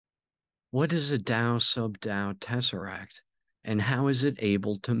What is a Tao-sub-Tao tesseract, and how is it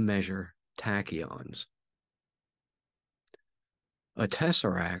able to measure tachyons? A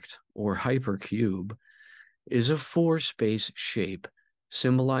tesseract, or hypercube, is a four-space shape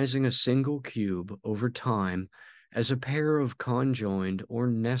symbolizing a single cube over time as a pair of conjoined or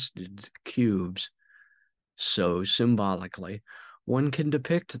nested cubes. So, symbolically, one can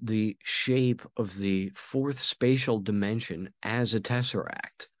depict the shape of the fourth spatial dimension as a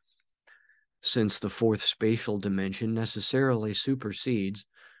tesseract. Since the fourth spatial dimension necessarily supersedes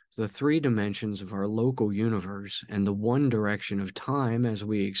the three dimensions of our local universe and the one direction of time as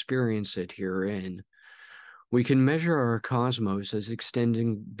we experience it herein, we can measure our cosmos as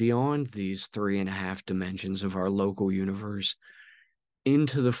extending beyond these 3.5 dimensions of our local universe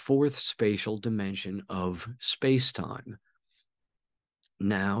into the fourth spatial dimension of spacetime.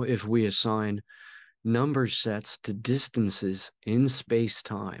 Now, if we assign number sets to distances in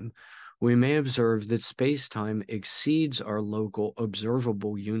space-time, we may observe that space-time exceeds our local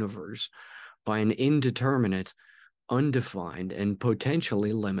observable universe by an indeterminate, undefined, and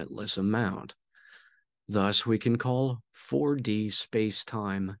potentially limitless amount. Thus, we can call 4D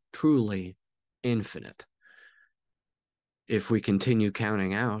space-time truly infinite. If we continue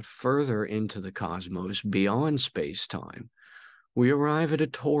counting out further into the cosmos beyond space-time, we arrive at a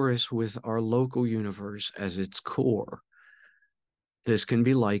torus with our local universe as its core. This can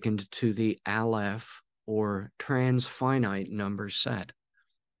be likened to the aleph or transfinite number set.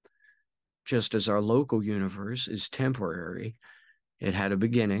 Just as our local universe is temporary, it had a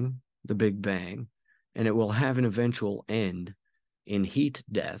beginning, the Big Bang, and it will have an eventual end in heat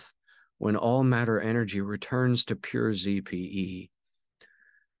death when all matter energy returns to pure ZPE.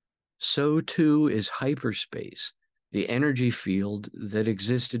 So too is hyperspace, the energy field that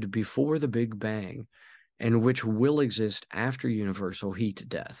existed before the Big Bang and which will exist after universal heat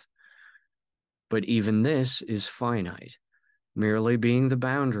death. But even this is finite, merely being the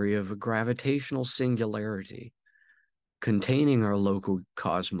boundary of a gravitational singularity, containing our local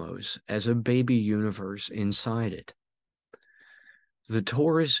cosmos as a baby universe inside it. The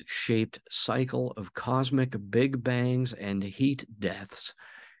torus-shaped cycle of cosmic Big Bangs and heat deaths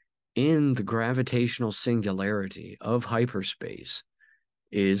in the gravitational singularity of hyperspace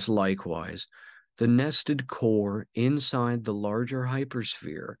is likewise the nested core inside the larger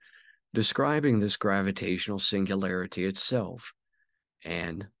hypersphere, describing this gravitational singularity itself.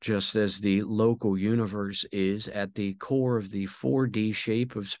 And just as the local universe is at the core of the 4D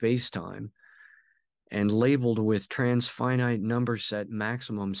shape of spacetime and labeled with transfinite number set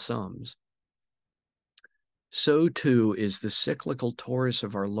maximum sums, so too is the cyclical torus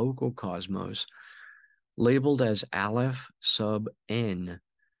of our local cosmos, labeled as aleph-sub-n,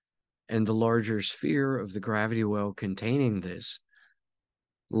 and the larger sphere of the gravity well containing this,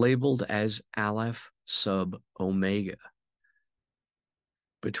 labeled as aleph-sub-omega.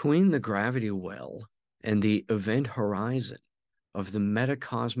 Between the gravity well and the event horizon of the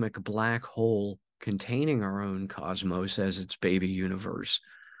metacosmic black hole containing our own cosmos as its baby universe,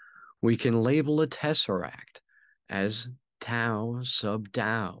 we can label a tesseract as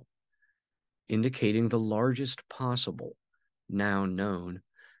tau-sub-tau, indicating the largest possible, now known,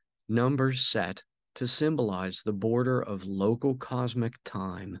 number set to symbolize the border of local cosmic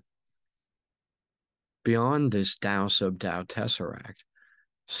time. Beyond this Tau-sub-Tau tesseract,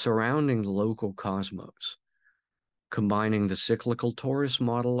 surrounding the local cosmos, combining the cyclical torus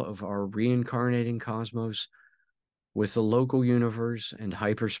model of our reincarnating cosmos with the local universe and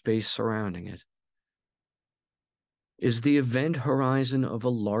hyperspace surrounding it, is the event horizon of a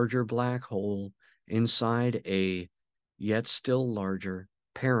larger black hole inside a yet still larger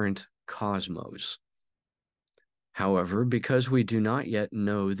parent cosmos. However, because we do not yet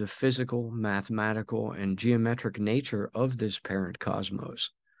know the physical, mathematical, and geometric nature of this parent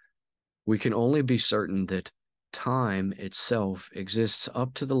cosmos, we can only be certain that time itself exists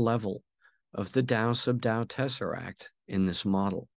up to the level of the Tau-sub-Tau tesseract in this model.